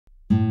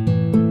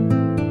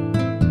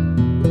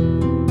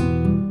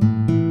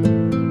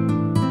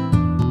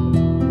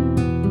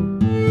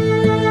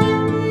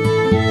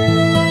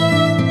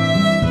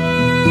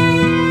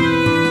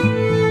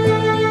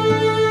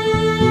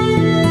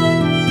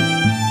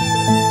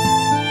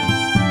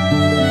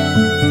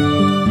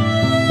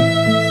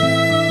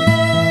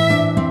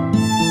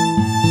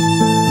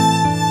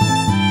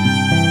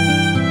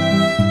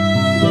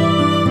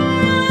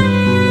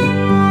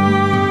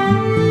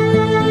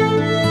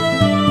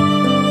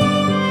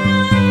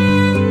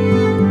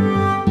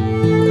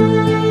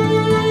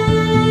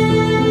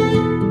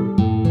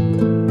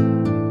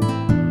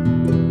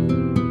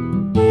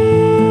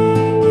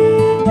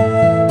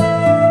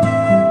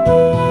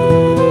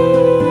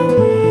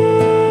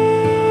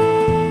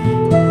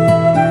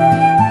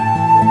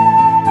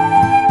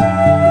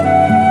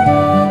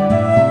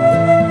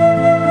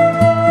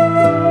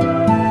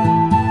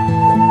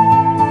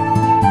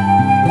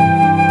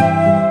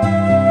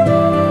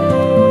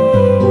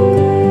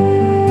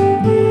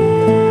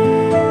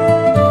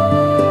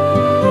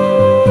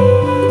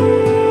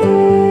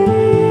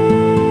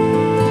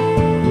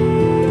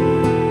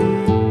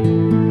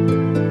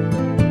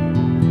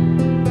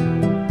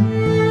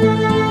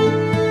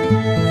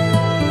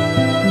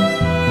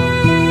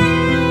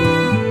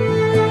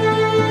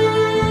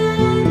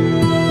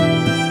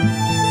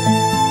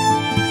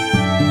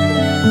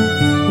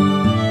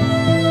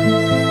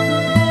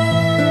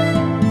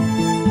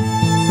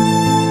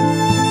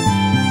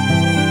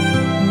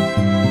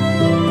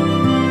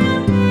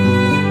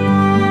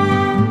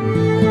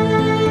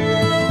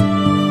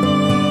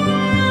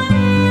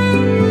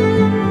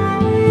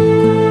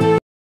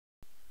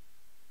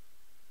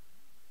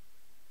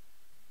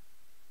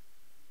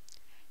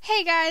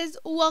guys,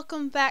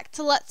 welcome back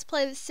to Let's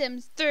Play The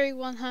Sims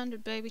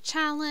 3100 Baby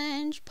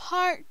Challenge,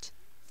 part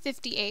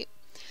 58.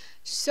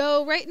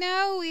 So right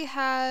now we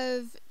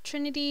have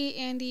Trinity,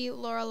 Andy,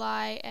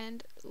 Lorelai,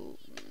 and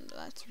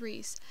that's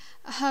Reese.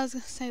 I was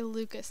gonna say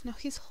Lucas. No,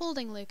 he's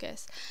holding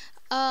Lucas.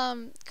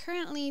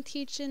 Currently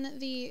teaching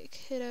the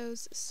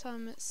kiddos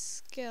some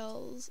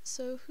skills.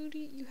 So who do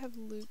you have?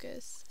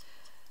 Lucas.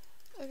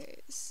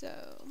 Okay,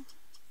 so.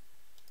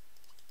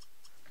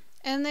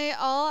 And they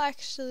all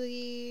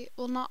actually,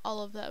 well, not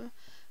all of them,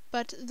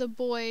 but the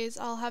boys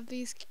all have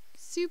these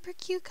super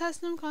cute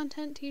custom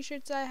content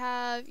t-shirts I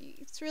have.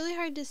 It's really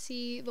hard to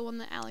see the one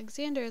that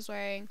Alexander is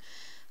wearing,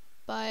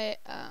 but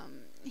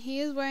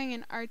he is wearing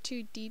an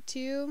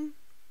R2-D2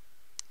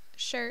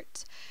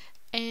 shirt,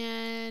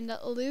 and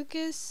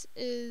Lucas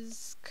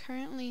is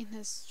currently in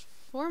his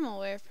formal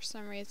wear for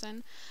some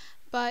reason,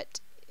 but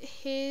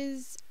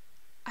his,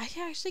 I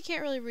actually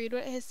can't really read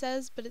what his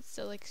says, but it's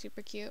still like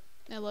super cute.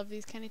 I love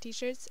these kind of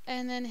t-shirts.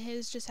 And then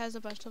his just has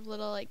a bunch of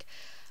little like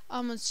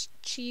almost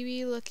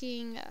chibi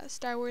looking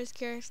Star Wars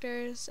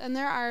characters, and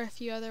there are a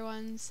few other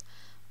ones.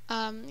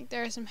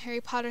 There are some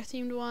Harry Potter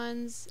themed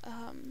ones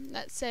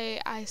that say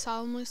I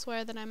solemnly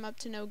swear that I'm up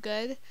to no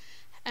good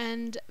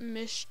and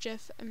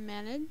mischief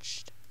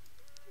managed.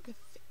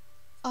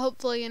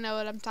 Hopefully you know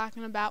what I'm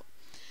talking about.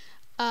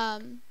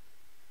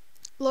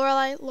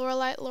 Lorelai,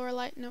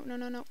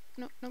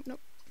 no.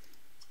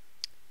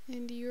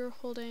 And you're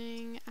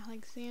holding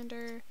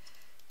Alexander,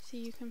 so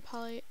you can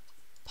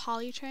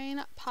potty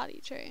train.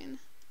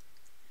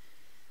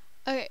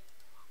 Okay,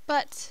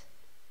 but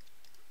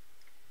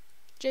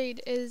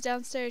Jade is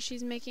downstairs.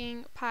 She's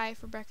making pie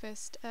for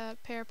breakfast,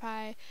 pear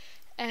pie,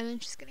 and then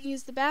she's gonna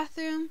use the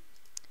bathroom.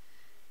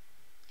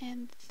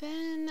 And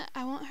then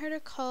I want her to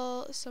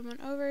call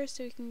someone over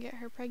so we can get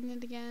her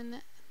pregnant again.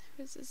 There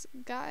was this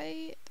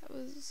guy that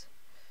was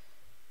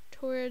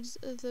towards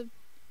the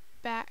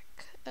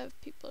back of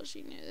people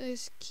she knew.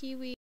 There's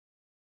Kiwi.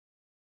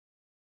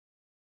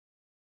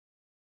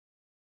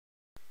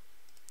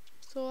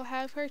 So we'll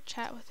have her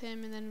chat with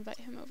him and then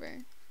invite him over.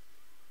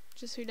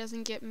 Just so he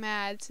doesn't get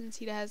mad since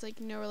he has like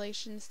no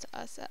relations to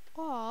us at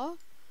all.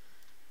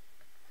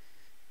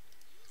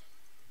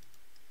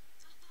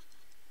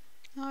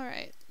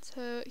 Alright,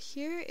 so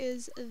here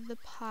is the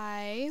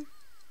pie.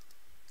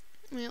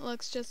 I mean, it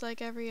looks just like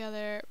every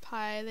other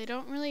pie. They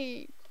don't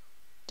really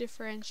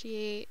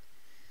differentiate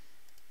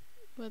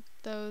what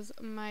those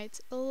might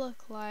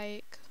look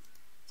like,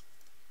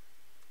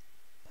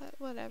 but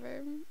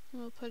whatever.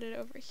 We'll put it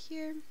over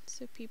here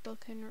so people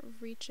can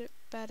reach it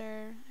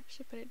better.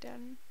 Actually, put it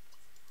down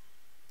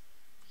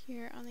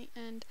here on the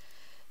end.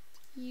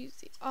 Use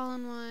the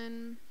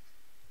all-in-one.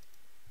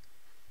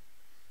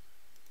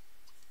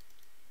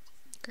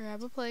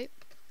 Grab a plate.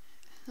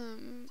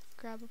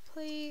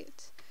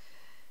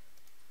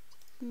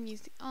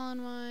 Use the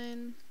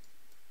all-in-one.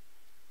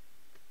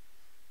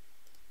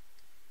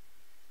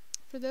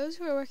 For those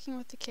who are working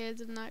with the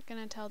kids, I'm not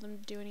gonna tell them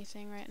to do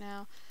anything right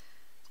now.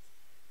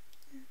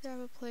 Grab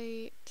a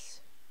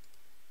plate.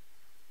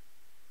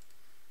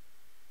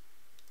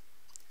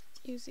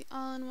 Use the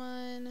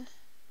all-in-one.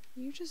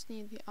 You just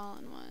need the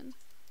all-in-one.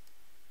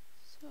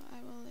 So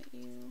I will let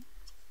you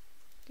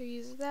go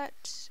use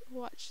that.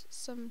 Watch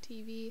some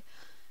TV.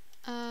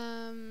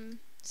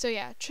 So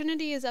yeah,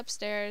 Trinity is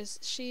upstairs.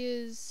 She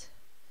is.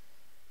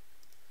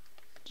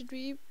 Did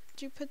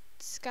you put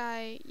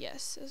Sky?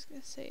 Yes, I was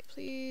gonna say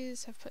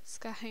please have put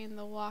Sky in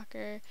the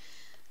walker.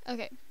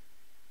 Okay.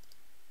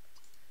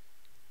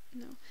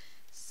 No.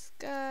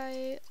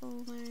 Sky,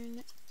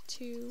 learn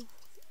to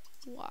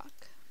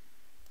walk.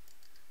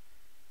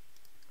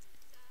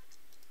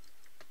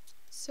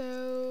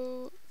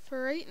 So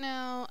for right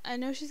now, I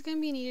know she's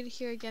gonna be needed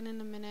here again in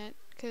a minute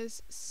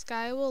because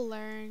Sky will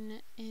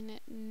learn in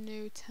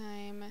no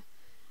time.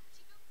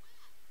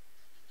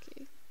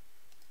 Okay.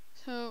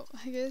 So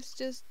I guess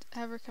just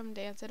have her come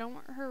dance. I don't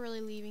want her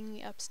really leaving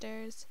the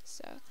upstairs,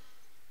 so.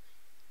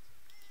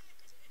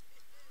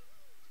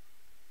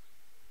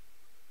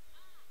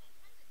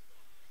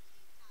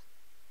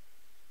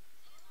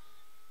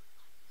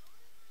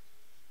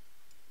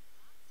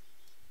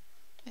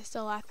 I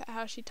still laugh at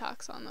how she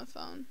talks on the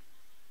phone.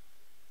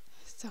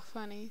 It's so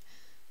funny.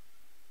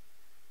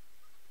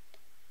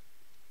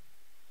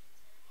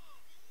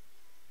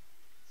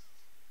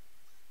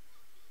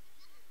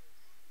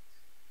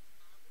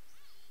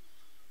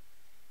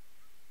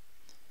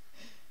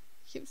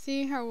 Keep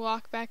seeing her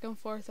walk back and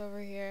forth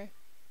over here.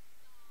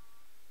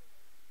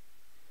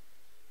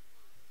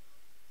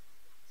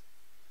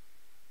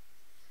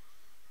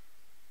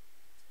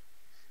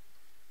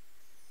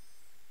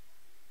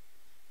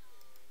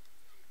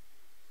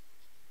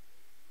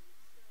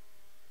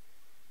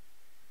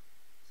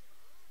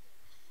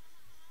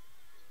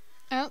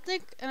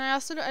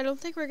 I don't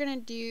think we're gonna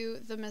do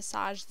the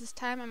massage this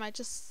time. I might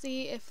just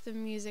see if the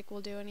music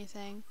will do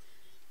anything.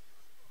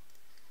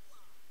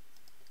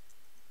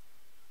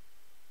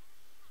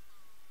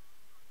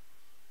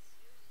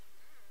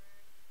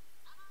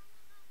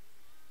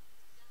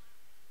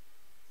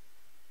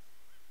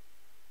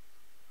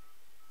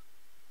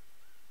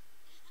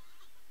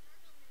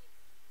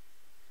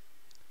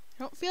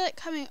 don't feel like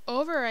coming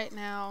over right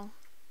now.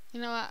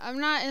 You know, I'm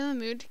not in the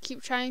mood to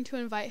keep trying to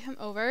invite him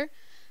over.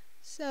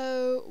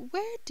 So,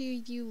 where do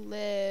you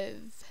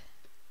live?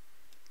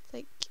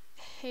 Like,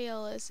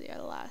 Hale is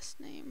your last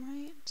name,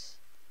 right?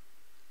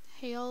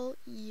 Hale,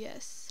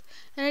 yes.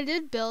 And I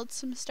did build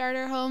some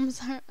starter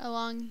homes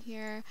along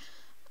here.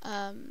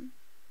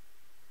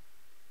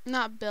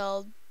 Not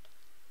build,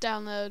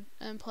 download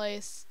and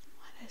place.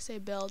 Why did I say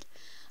build?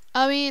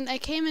 I mean, I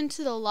came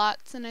into the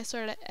lots and I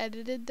sort of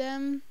edited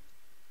them.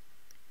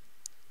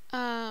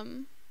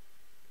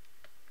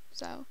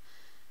 So,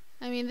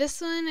 I mean,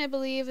 this one I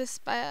believe is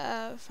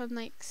by, from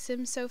like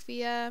Sim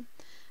Sophia.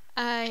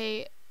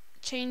 I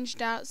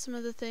changed out some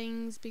of the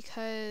things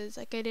because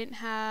like I didn't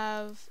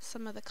have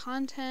some of the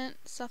content,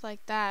 stuff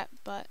like that,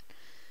 but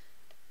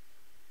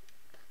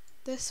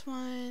this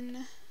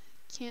one,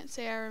 can't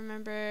say I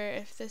remember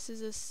if this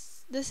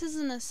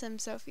isn't a Sim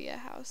Sophia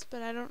house,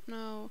 but I don't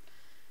know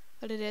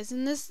what it is.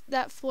 And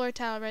that floor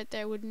tile right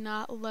there would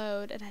not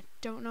load, and I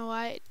don't know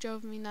why. It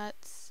drove me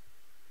nuts.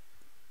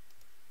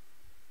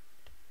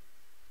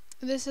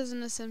 This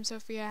isn't a Sim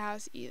Sophia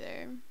house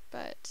either,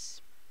 but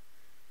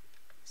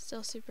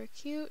still super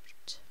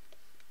cute.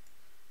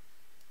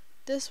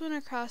 This one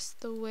across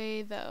the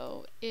way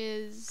though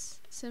is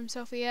Sim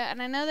Sophia,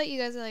 and I know that you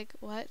guys are like,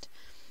 what?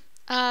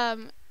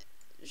 I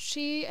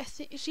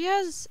think she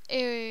has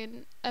a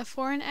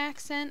foreign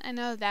accent. I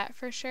know that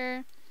for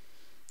sure.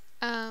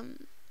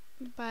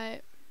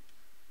 But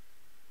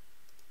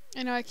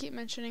I know I keep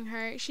mentioning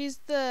her. She's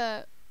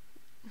the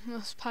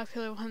most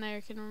popular one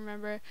I can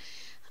remember.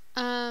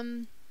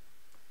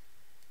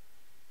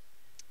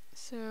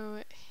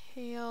 So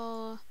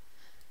Hale.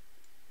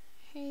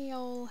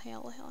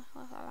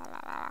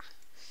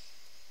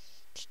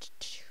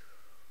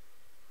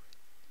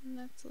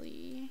 That's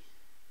Lee.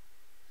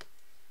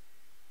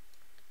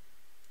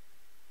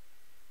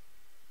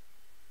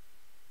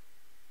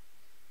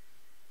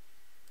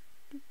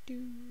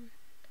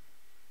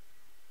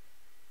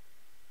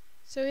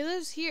 So he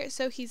lives here,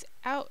 so he's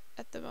out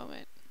at the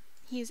moment.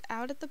 He's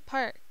out at the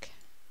park.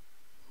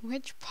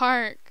 Which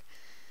park?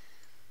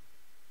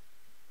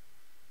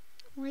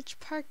 Which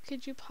park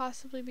could you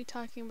possibly be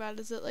talking about?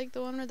 Is it like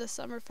the one where the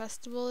summer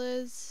festival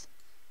is?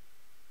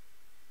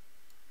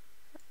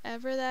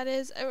 Wherever that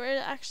is. Or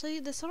actually,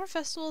 the summer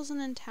festival isn't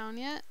in town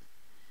yet.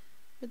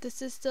 But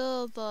this is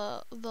still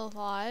the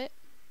lot.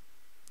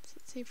 So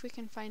let's see if we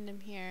can find him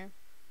here.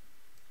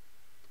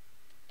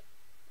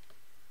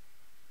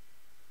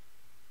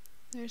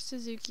 There's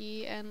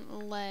Suzuki and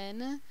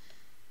Len.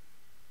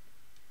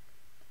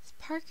 This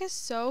park is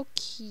so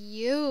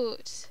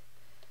cute.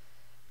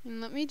 And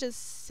let me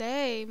just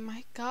say,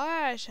 my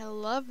gosh, I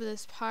love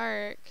this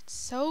park. It's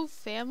so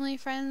family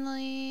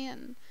friendly,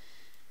 and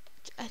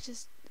I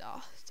just,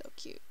 oh, so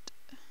cute.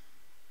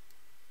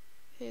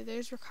 Okay,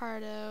 there's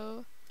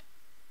Ricardo.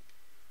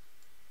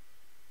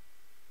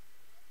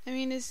 I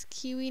mean, is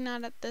Kiwi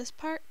not at this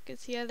park?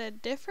 Is he at a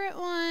different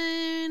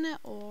one?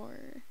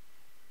 Or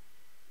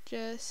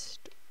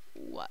just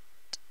what?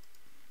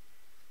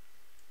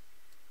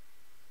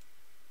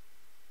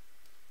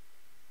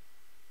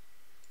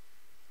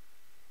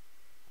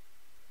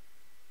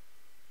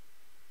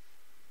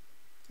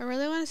 I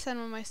really want to send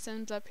one of my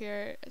Sims up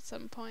here at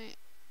some point.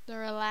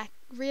 The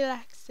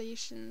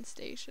relaxation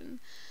station.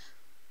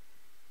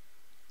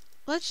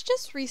 Let's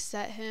just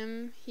reset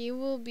him. He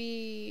will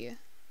be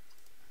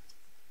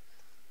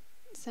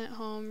sent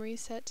home.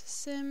 Reset to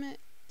Sim,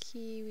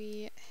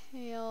 Kiwi,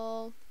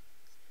 Hale.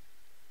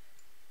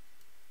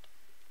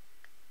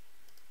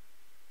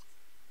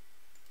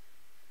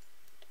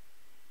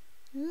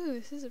 Ooh,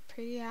 this is a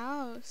pretty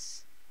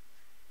house.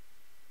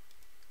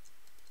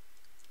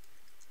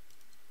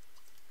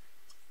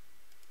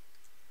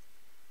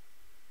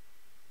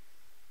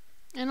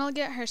 And I'll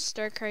get her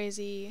stir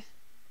crazy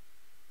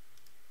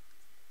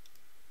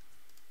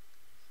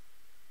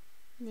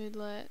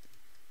moodlet.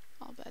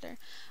 All better.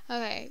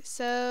 Okay,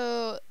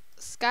 so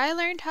Sky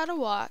learned how to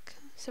walk.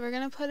 So we're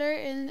going to put her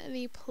in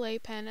the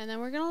playpen and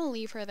then we're going to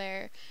leave her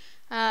there.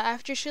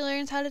 After she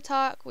learns how to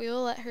talk, we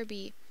will let her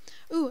be.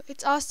 Ooh,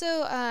 it's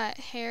also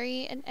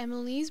Harry and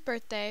Emily's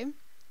birthday.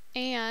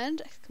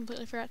 And I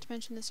completely forgot to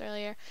mention this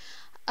earlier.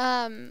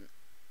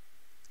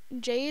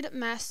 Jade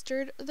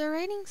mastered the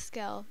writing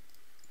skill.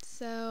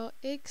 So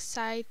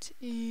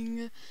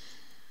exciting.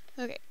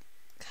 Okay,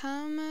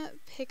 come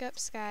pick up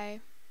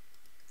Sky.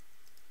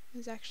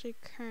 Who's actually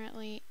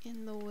currently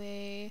in the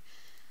way.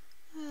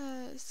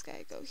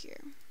 Sky, go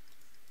here.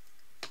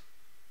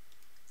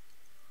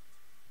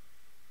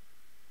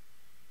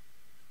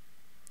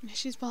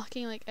 She's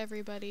blocking like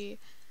everybody.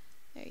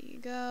 There you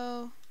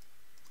go.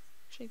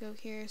 Should go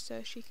here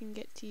so she can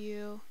get to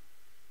you.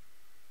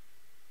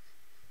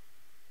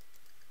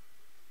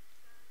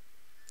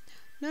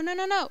 No, no,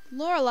 no, no!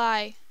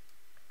 Lorelai!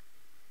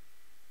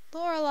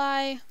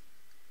 Lorelai!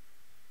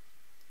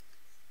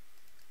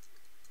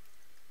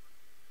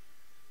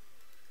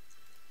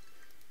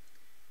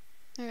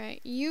 Alright,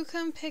 you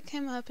come pick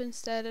him up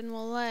instead and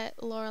we'll let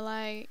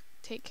Lorelai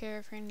take care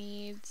of her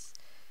needs.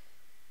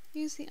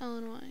 Use the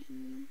own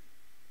one.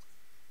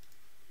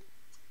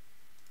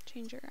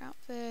 change her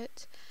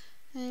outfit.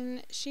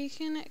 And she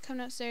can come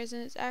downstairs,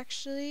 and it's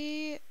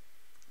actually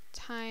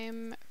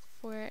time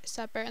for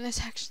supper. And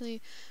there's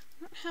actually,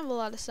 we don't have a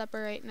lot of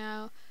supper right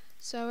now.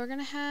 So we're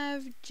gonna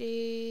have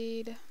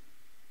Jade.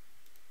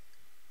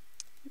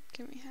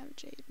 Can we have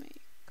Jade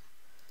make?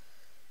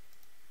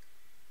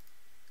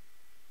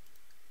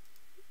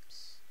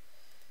 Oops.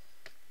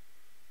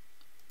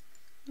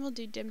 We'll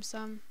do dim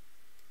sum.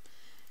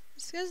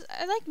 Just because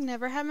I like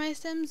never have my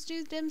Sims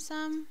do dim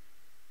sum.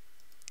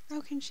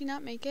 Oh, can she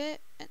not make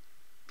it?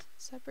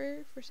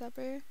 Supper for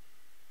supper?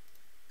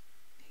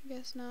 I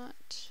guess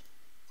not.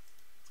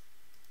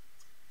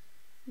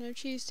 No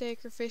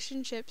cheesesteak or fish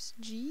and chips.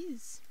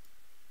 Jeez.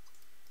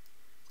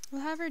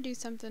 We'll have her do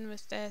something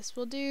with this.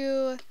 We'll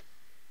do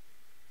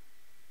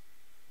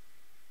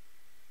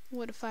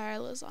wood fire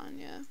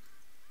lasagna.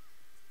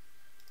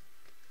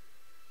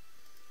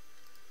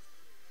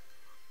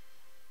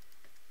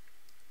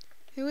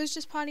 Who was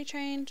just potty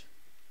trained?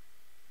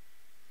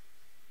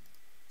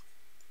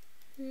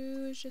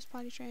 Who was just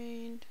potty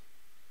trained?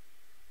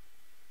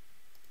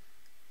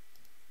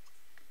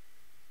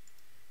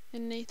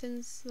 And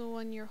Nathan's the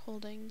one you're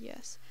holding,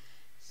 yes.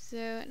 So,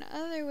 in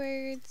other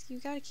words, you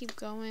gotta keep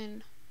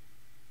going.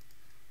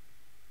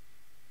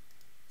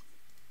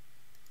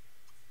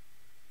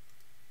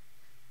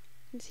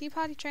 Is he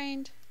potty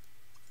trained?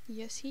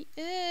 Yes, he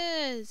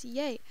is!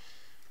 Yay!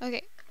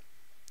 Okay.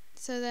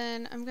 So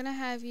then, I'm gonna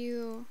have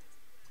you...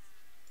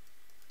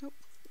 Nope,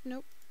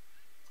 nope,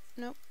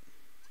 nope,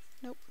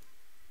 nope.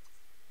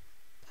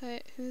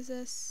 Put, who's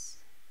this?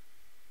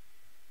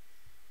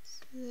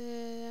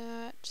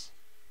 That...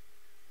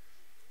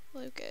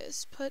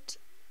 Lucas. Put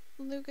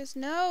Lucas.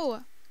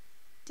 No!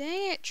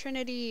 Dang it,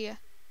 Trinity.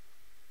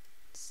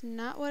 It's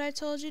not what I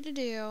told you to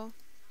do.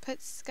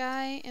 Put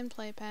Sky in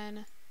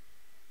playpen.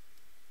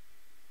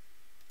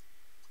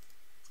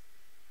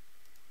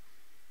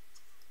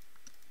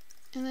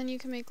 And then you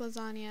can make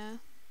lasagna.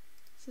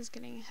 This is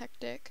getting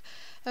hectic.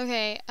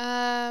 Okay,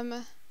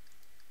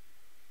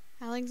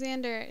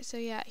 Alexander. So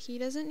yeah, he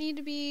doesn't need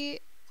to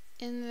be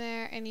in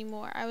there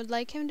anymore. I would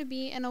like him to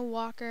be in a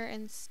walker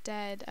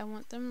instead. I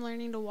want them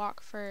learning to walk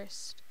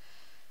first.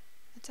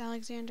 That's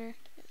Alexander.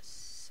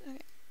 Yes. Okay.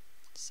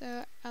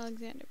 So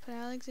Alexander. Put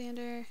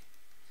Alexander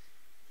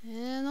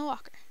in the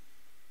walker.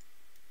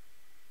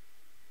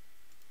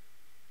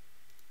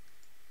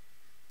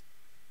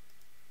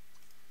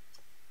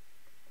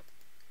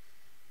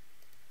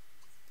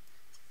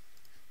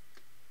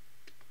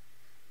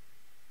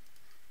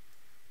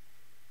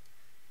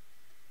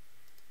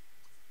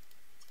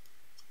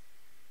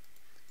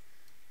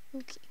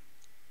 Okay.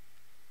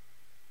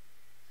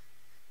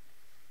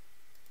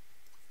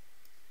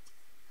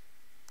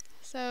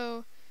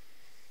 So,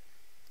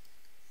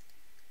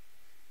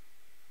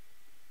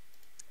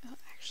 I'll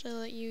actually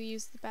let you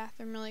use the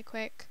bathroom really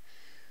quick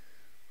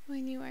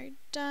when you are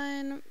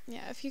done.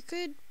 Yeah, if you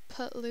could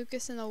put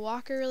Lucas in the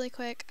walker really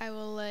quick, I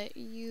will let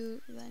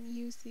you then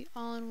use the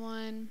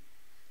all-in-one.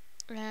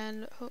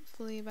 And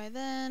hopefully by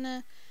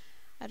then,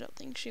 I don't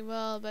think she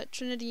will, but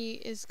Trinity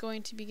is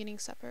going to be getting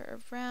supper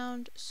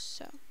around,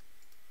 so.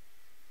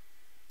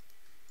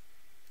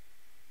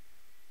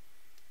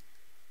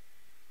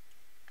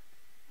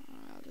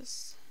 I'll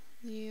just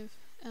leave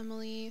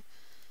Emily.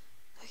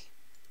 Okay.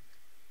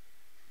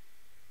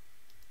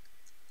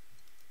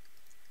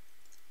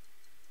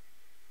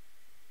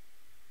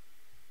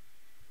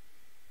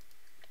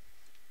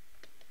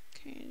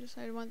 Okay, just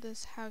I want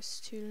this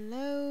house to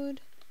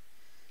load.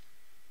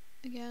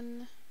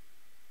 Again,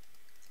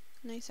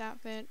 nice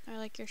outfit. I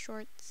like your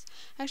shorts.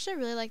 I actually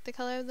really like the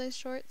color of those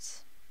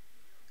shorts.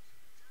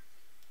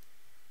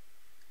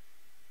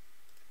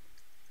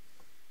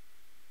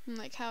 And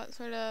like how it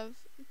sort of,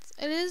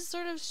 it is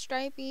sort of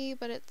stripy,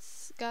 but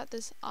it's got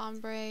this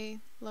ombre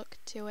look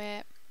to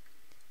it.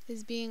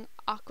 Is being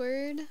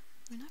awkward.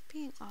 We're not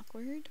being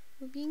awkward.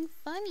 We're being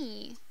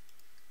funny.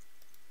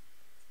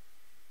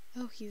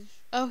 Oh,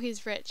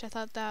 he's rich. I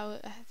thought that was,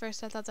 at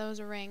first I thought that was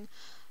a ring.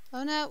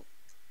 Oh no.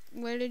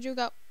 Where did you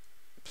go?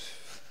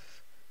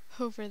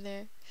 Over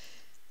there.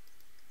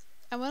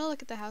 I want to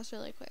look at the house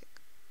really quick.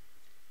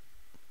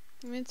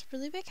 I mean, it's a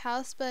really big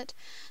house, but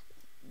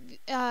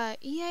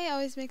EA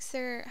always makes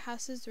their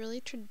houses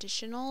really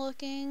traditional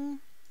looking.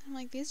 I'm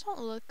like, these don't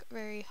look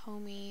very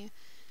homey,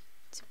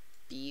 to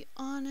be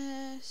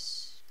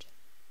honest.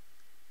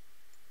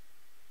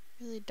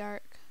 Really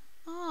dark.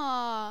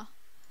 Aww.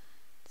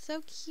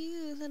 So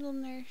cute, little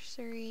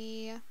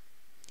nursery.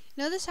 You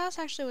know, this house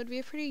actually would be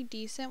a pretty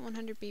decent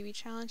 100 baby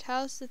challenge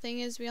house. The thing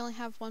is, we only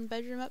have one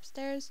bedroom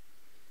upstairs.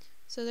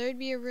 So there would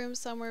be a room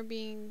somewhere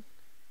being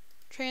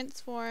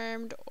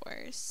transformed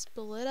or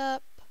split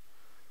up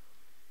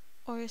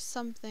or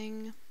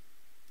something.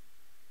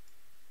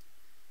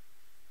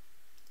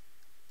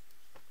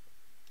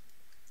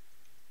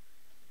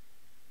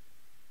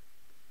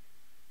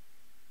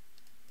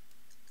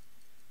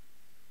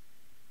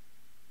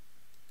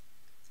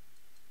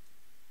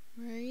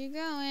 Where are you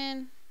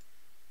going?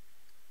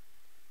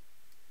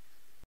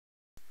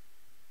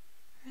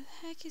 Where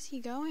the heck is he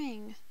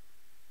going?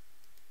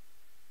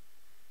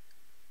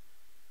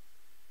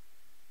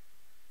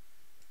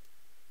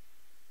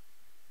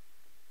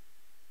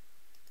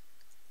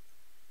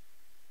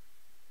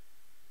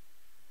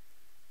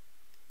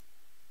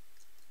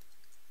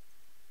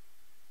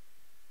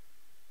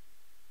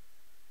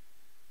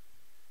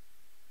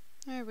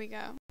 we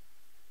go.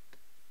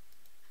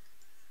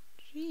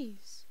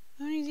 Jeez.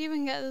 Oh, he's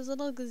even got this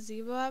little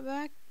gazebo out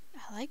back.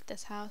 I like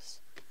this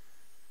house.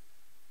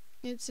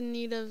 It's in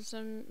need of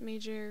some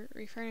major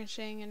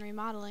refurnishing and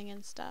remodeling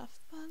and stuff,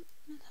 but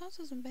this house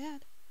isn't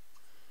bad.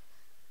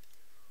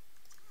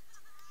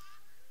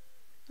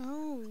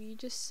 Oh, you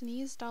just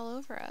sneezed all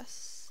over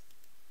us.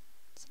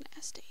 It's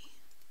nasty.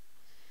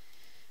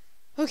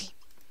 Okay.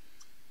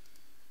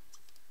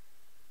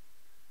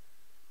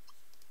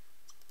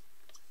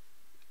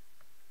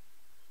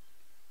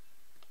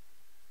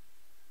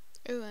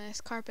 Ooh,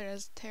 this carpet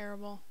is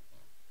terrible.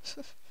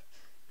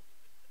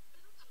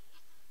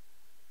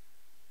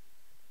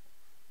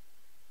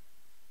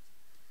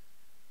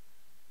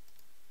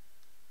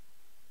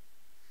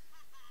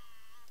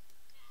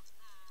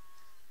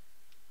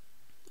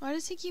 Why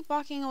does he keep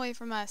walking away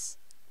from us?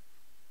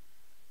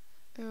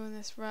 Ooh, and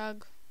this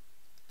rug.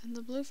 And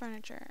the blue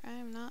furniture. I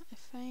am not a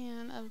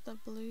fan of the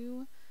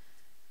blue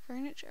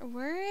furniture.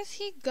 Where is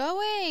he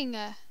going?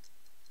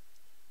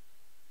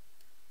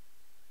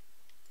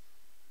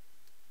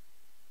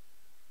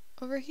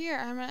 Over here.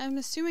 I'm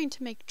assuming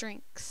to make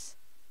drinks.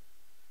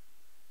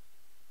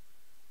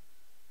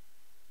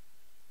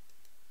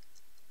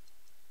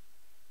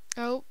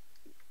 Oh,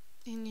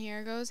 and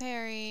here goes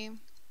Harry.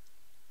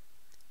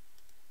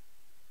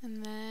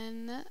 And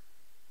then,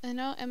 I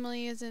know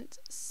Emily isn't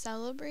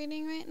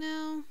celebrating right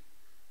now.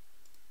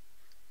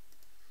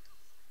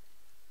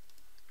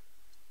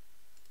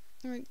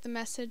 Like, the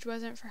message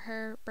wasn't for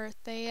her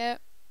birthday yet,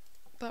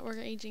 but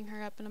we're aging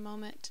her up in a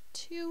moment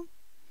too.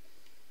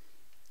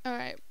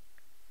 Alright.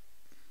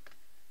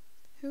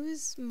 Who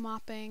is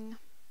mopping?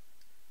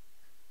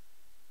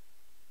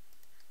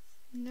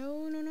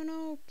 No, no, no,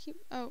 no. Keep.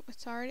 Oh,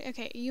 it's already.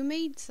 Okay, you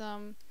made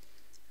some.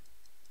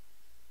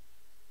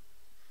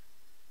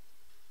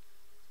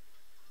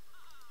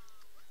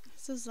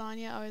 This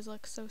lasagna always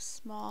looks so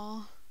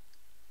small.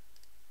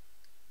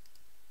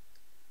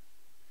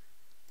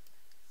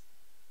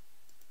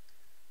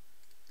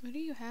 What do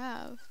you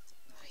have?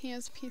 He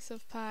has a piece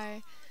of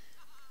pie.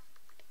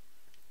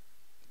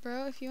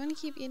 Bro, if you want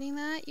to keep eating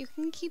that, you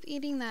can keep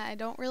eating that. I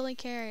don't really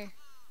care.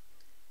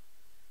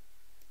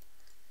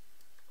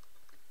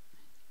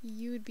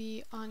 You would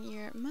be on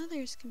your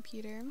mother's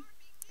computer.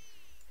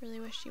 Really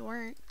wish you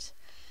weren't.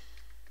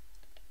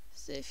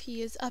 So if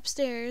he is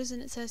upstairs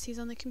and it says he's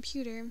on the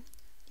computer,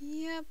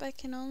 yep, I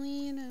can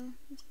only, you know,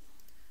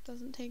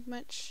 doesn't take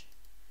much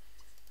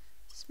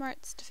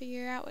smarts to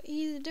figure out what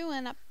he's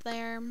doing up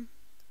there.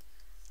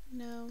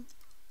 No.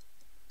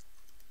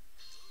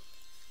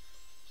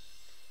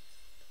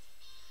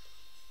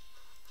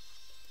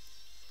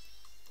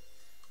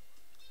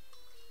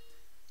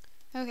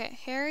 Okay,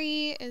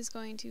 Harry is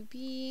going to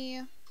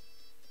be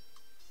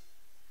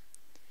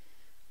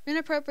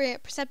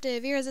inappropriate,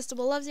 perceptive,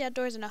 irresistible, loves the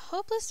outdoors, and a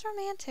hopeless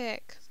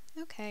romantic.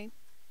 Okay.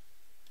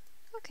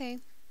 Okay.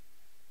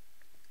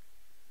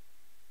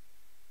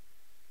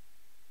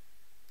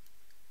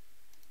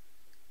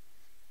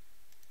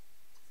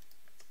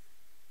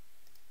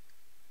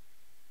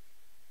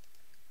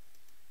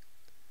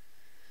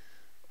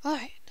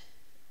 Alright.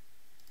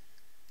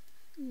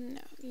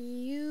 No,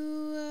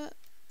 you,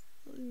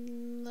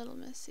 little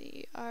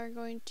Missy, are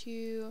going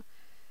to...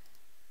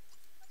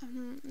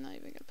 I'm not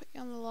even going to put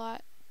you on the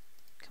lot.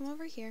 Come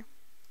over here.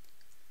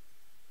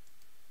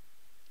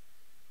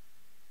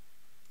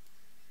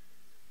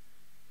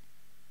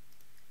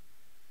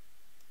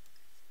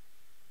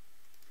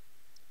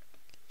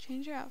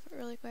 Change your outfit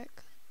really quick.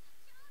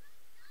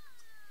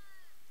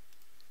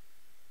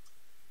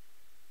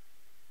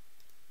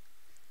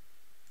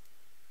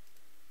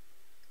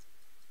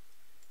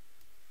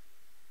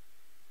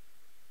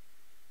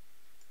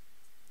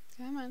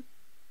 Come on.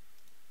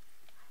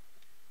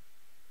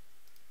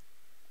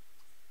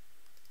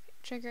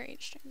 Trigger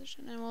H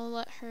transition, and we'll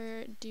let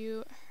her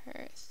do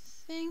her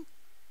thing.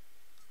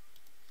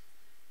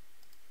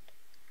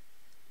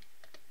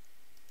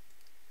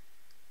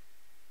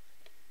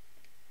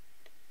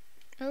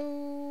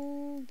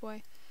 Oh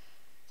boy.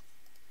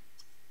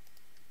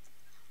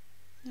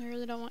 I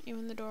really don't want you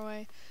in the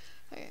doorway.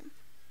 Okay.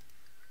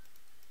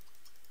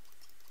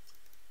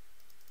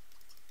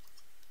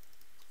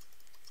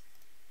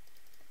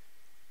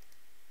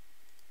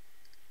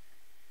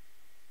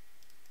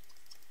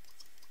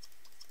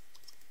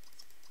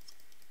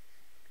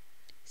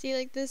 See,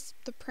 like this,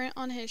 the print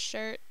on his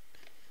shirt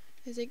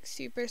is like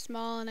super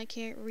small and I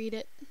can't read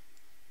it,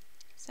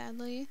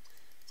 sadly.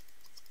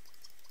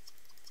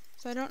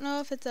 So I don't know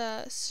if it's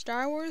a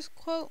Star Wars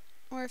quote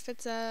or if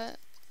it's a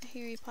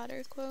Harry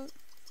Potter quote.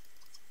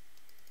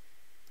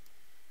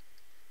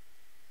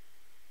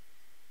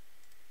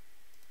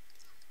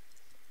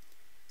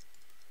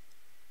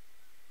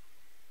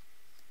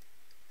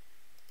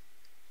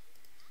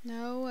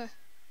 No.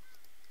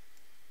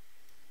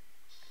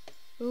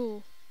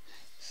 Ooh.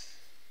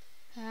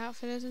 That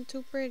outfit isn't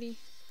too pretty.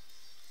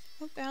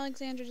 Oh,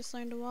 Alexandra just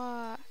learned to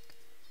walk.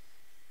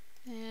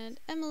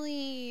 And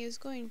Emily is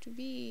going to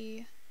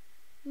be...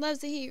 loves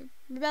the heat,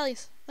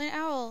 rebellious, like an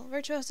owl,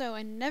 virtuoso,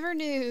 and never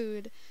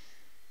nude.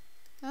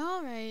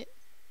 Alright.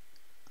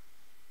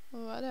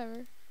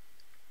 Whatever.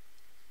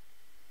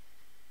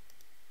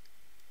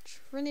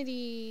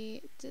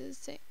 Trinity. Does it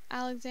say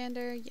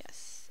Alexander?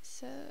 Yes.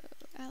 So,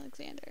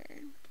 Alexander.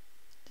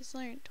 Just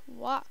learned to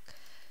walk.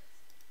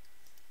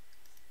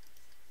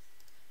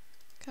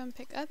 Come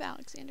pick up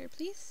Alexander,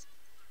 please.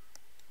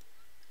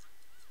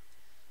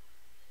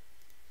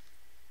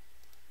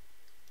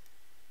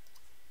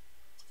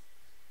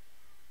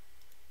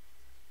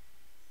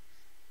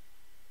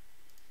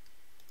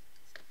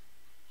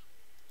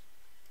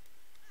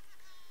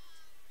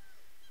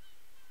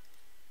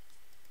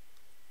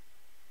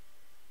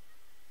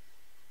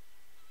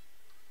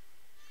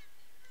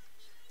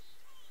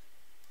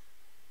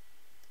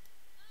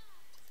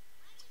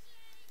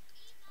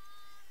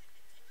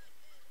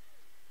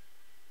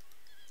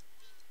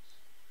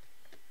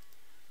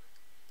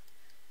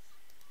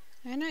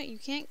 I know, you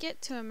can't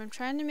get to him. I'm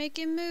trying to make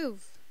him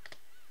move.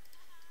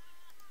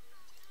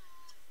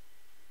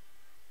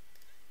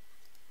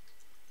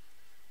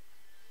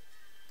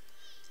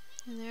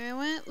 And there I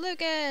went,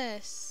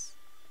 Lucas!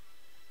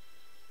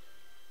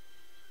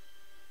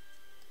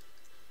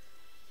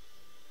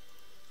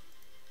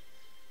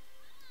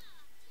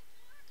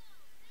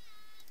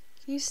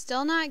 Can you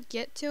still not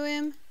get to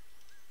him?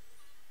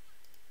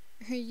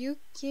 Are you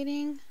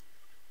kidding?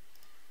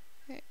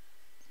 Okay.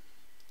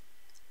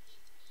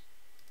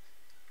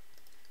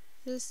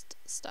 Just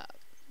stop.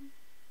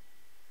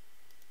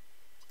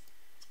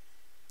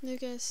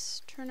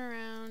 Lucas, turn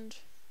around.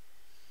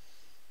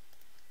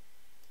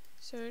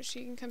 So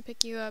she can come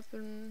pick you up,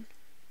 and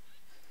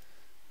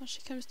while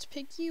she comes to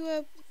pick you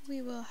up,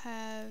 we will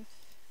have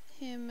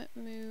him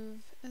move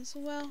as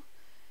well.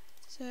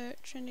 So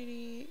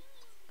Trinity,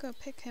 go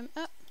pick him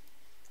up.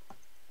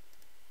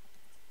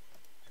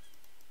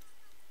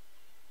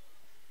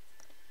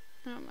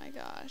 Oh my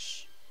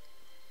gosh.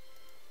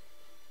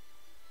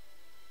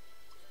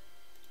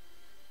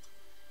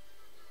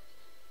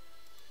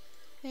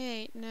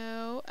 Hey,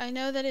 no. I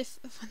know that if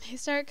when they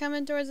start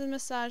coming towards the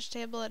massage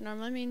table, it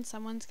normally means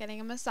someone's getting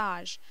a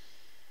massage.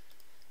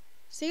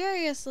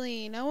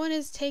 Seriously, no one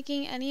is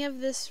taking any of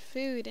this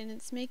food, and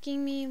it's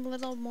making me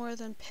little more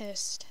than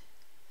pissed.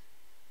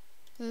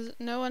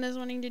 No one is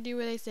wanting to do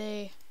what I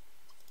say.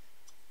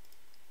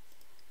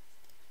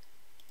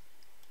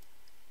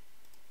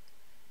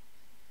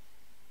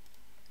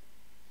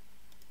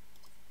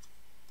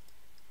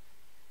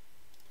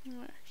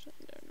 No, actually,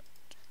 no.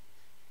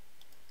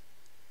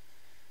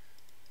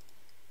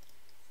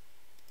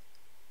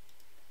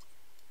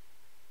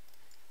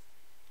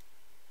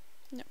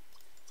 No.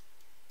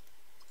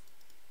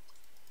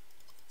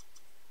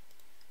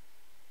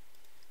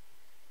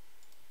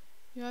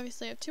 You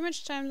obviously have too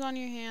much time on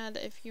your hand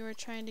if you are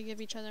trying to give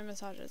each other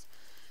massages.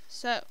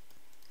 So,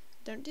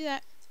 don't do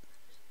that.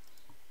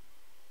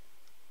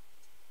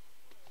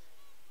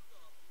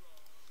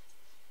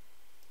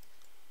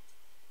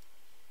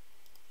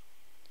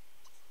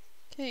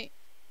 Okay.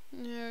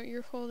 No,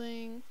 you're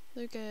holding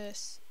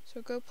Lucas.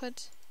 So go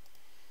put...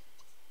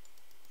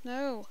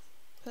 No.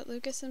 Put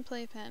Lucas in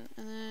playpen.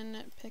 And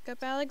then pick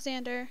up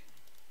Alexander.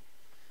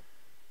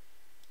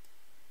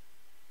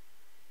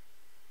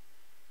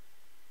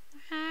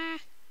 Ah.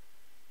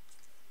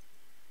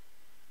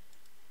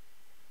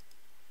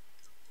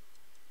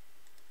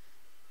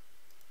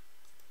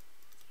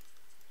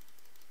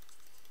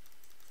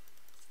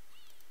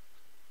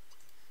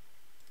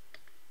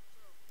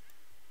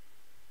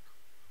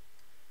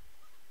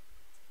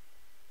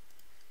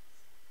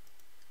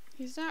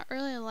 He's not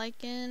really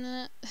liking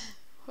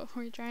what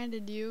we're trying to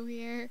do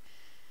here.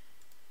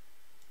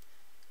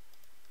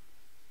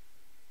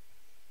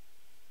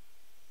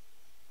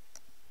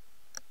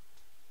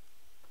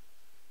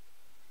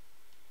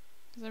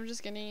 Because I'm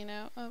just getting,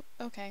 oh,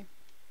 okay.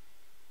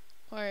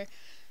 Or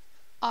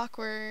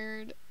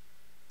awkward.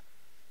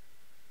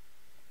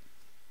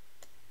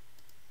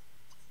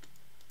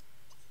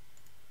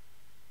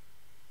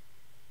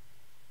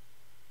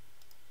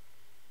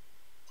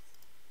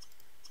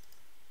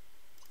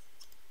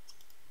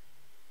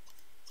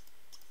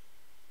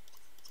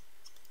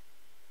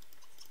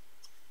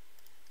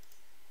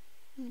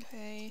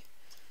 Okay.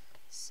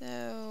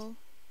 So...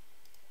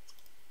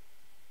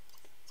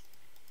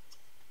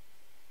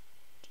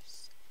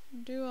 just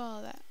do all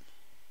of that.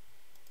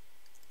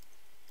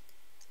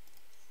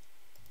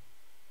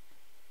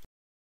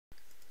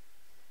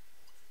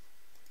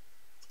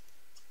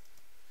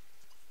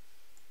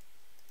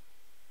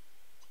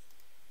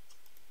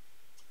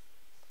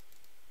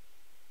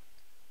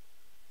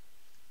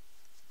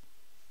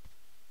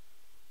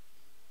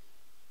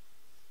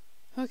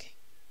 Okay.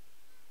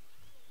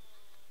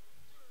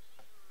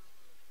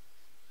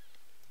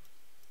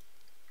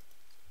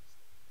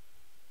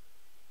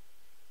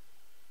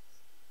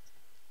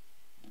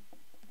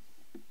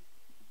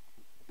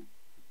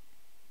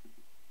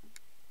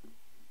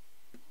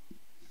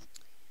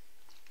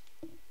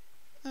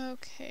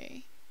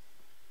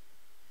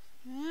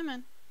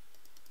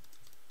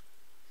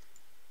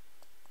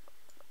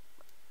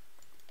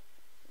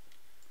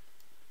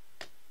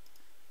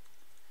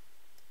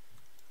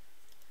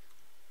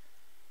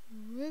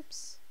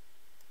 Oops.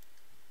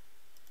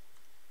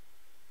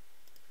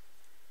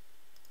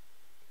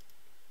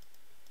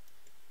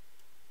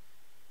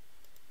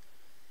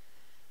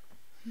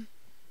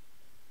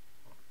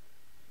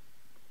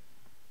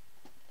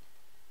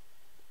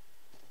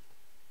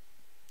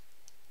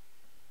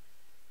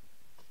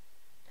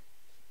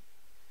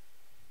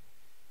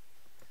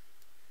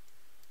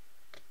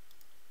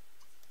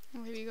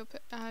 Maybe go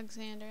put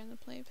Alexander in the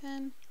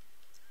playpen.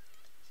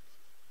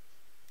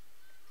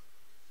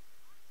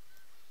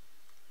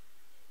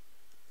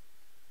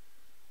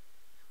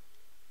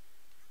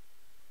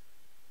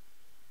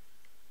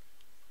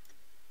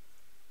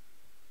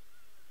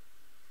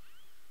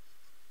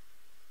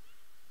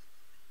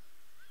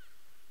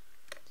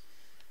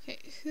 Okay,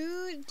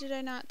 who did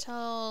I not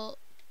tell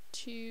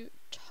to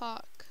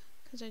talk?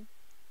 Because I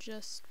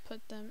just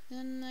put them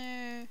in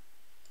there.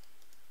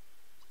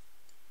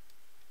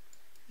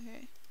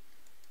 Okay,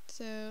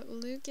 so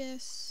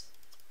Lucas.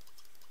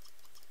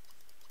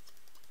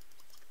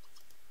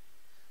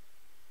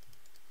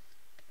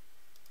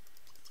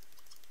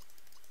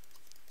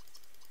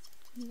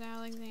 And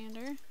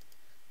Alexander.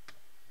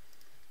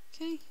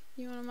 Okay,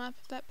 you want to mop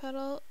up that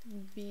puddle?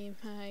 Be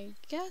my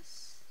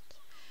guest.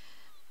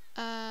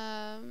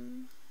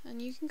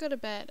 And you can go to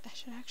bed. I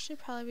should actually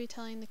probably be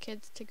telling the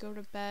kids to go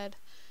to bed.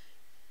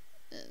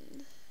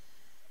 And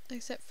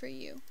except for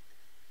you.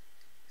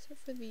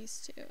 Except for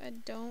these two. I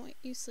don't want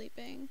you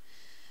sleeping.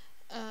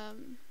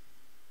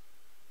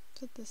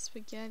 With the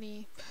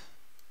spaghetti.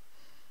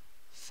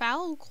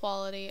 Foul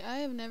quality. I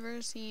have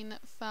never seen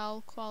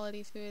foul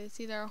quality food. It's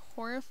either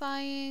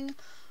horrifying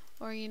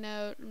or, you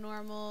know,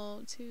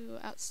 normal to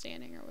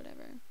outstanding or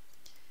whatever.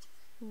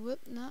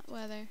 Whoop, not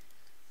weather.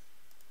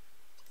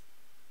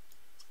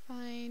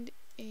 Find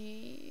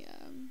a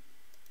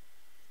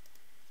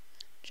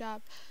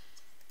job.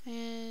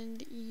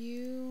 And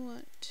you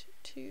want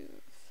to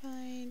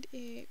find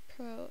a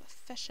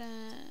profession.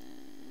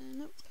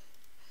 Nope.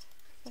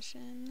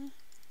 Profession.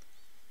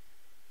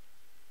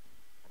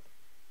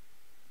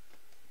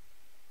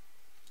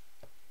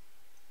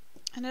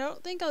 And I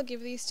don't think I'll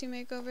give these two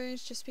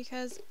makeovers just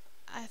because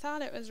I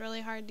thought it was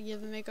really hard to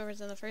give them makeovers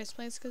in the first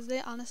place because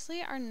they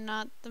honestly are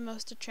not the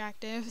most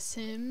attractive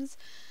Sims.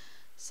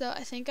 So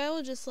I think I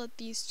will just let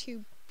these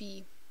two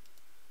be,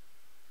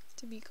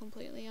 to be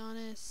completely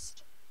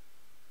honest.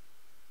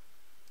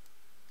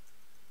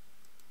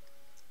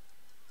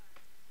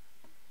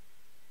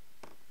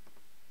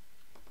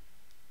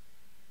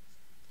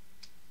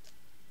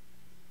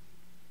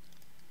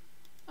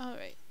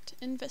 Alright,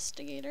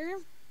 investigator.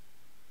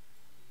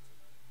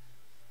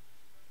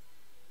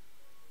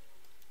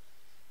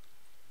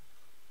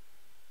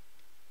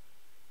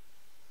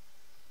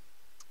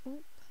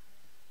 Oop.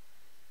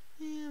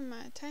 And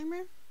my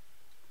timer.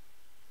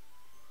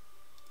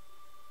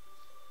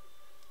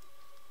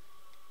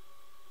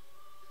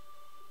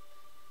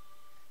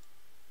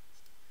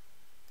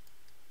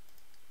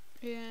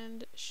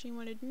 And she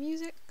wanted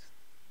music.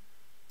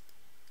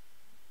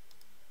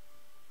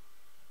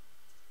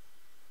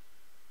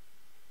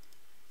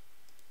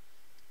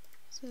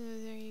 So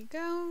there you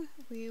go.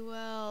 We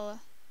will...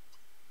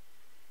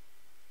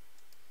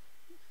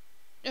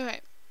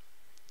 Okay.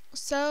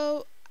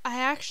 So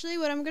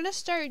what I'm gonna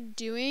start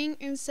doing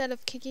instead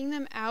of kicking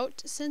them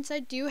out, since I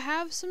do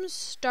have some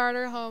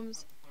starter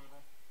homes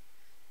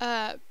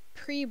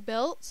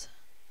pre-built,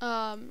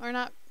 or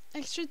not,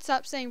 I should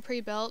stop saying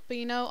pre-built, but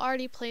you know,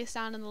 already placed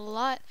down in the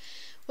lot.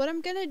 What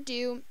I'm gonna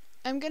do,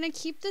 I'm gonna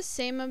keep the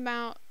same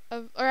amount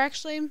of, or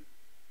actually,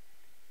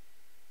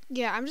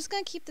 yeah, I'm just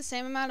gonna keep the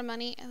same amount of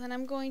money, and then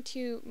I'm going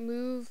to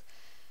move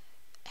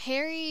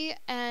Harry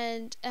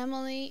and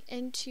Emily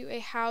into a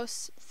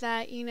house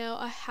that, you know,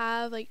 I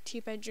have like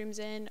 2 bedrooms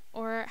in,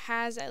 or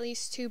has at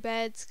least 2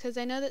 beds, because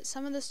I know that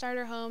some of the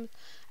starter homes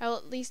I will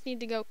at least need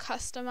to go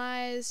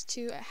customize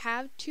to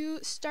have 2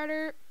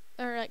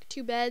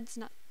 beds,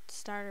 not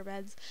starter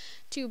beds,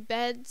 2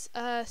 beds.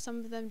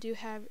 Some of them do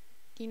have,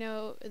 you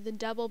know, the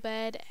double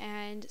bed,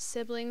 and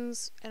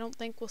siblings I don't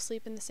think will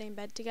sleep in the same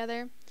bed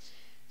together.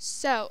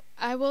 So,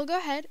 I will go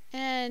ahead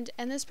and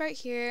end this part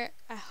here.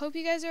 I hope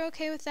you guys are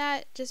okay with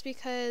that, just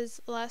because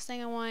the last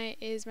thing I want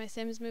is my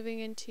Sims moving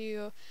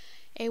into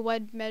a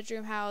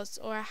 1-bedroom house,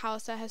 or a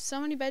house that has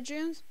so many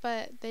bedrooms,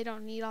 but they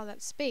don't need all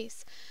that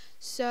space.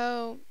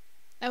 So,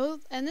 I will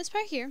end this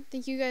part here.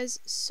 Thank you guys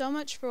so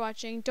much for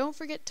watching. Don't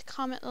forget to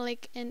comment,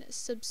 like, and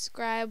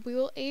subscribe. We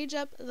will age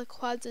up the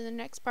quads in the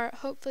next part,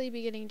 hopefully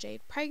be getting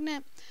Jade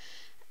pregnant.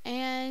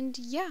 And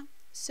yeah.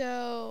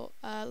 So,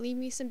 leave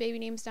me some baby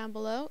names down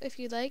below if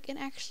you'd like, and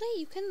actually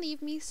you can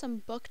leave me some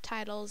book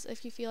titles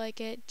if you feel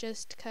like it,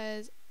 just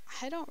because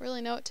I don't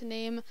really know what to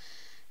name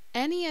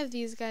any of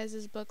these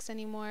guys' books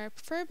anymore,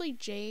 preferably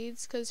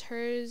Jade's, because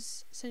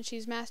hers, since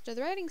she's mastered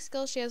the writing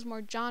skills, she has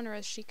more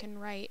genres she can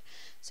write,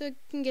 so it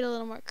can get a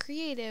little more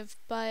creative.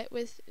 But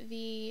with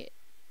the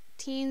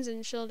teens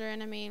and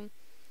children, I mean,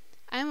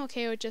 I'm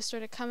okay with just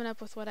sort of coming up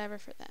with whatever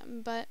for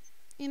them, but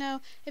you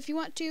know, if you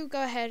want to,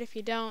 go ahead. If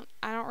you don't,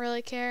 I don't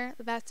really care.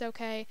 That's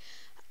okay.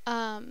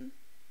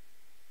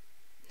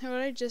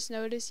 What I just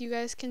noticed, you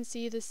guys can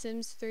see the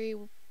Sims 3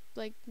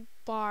 like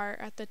bar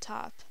at the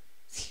top.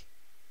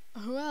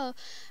 Oh well,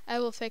 I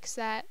will fix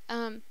that.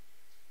 And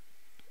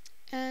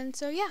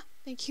so yeah,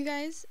 thank you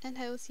guys, and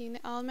I will see you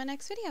all in my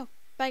next video.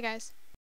 Bye guys.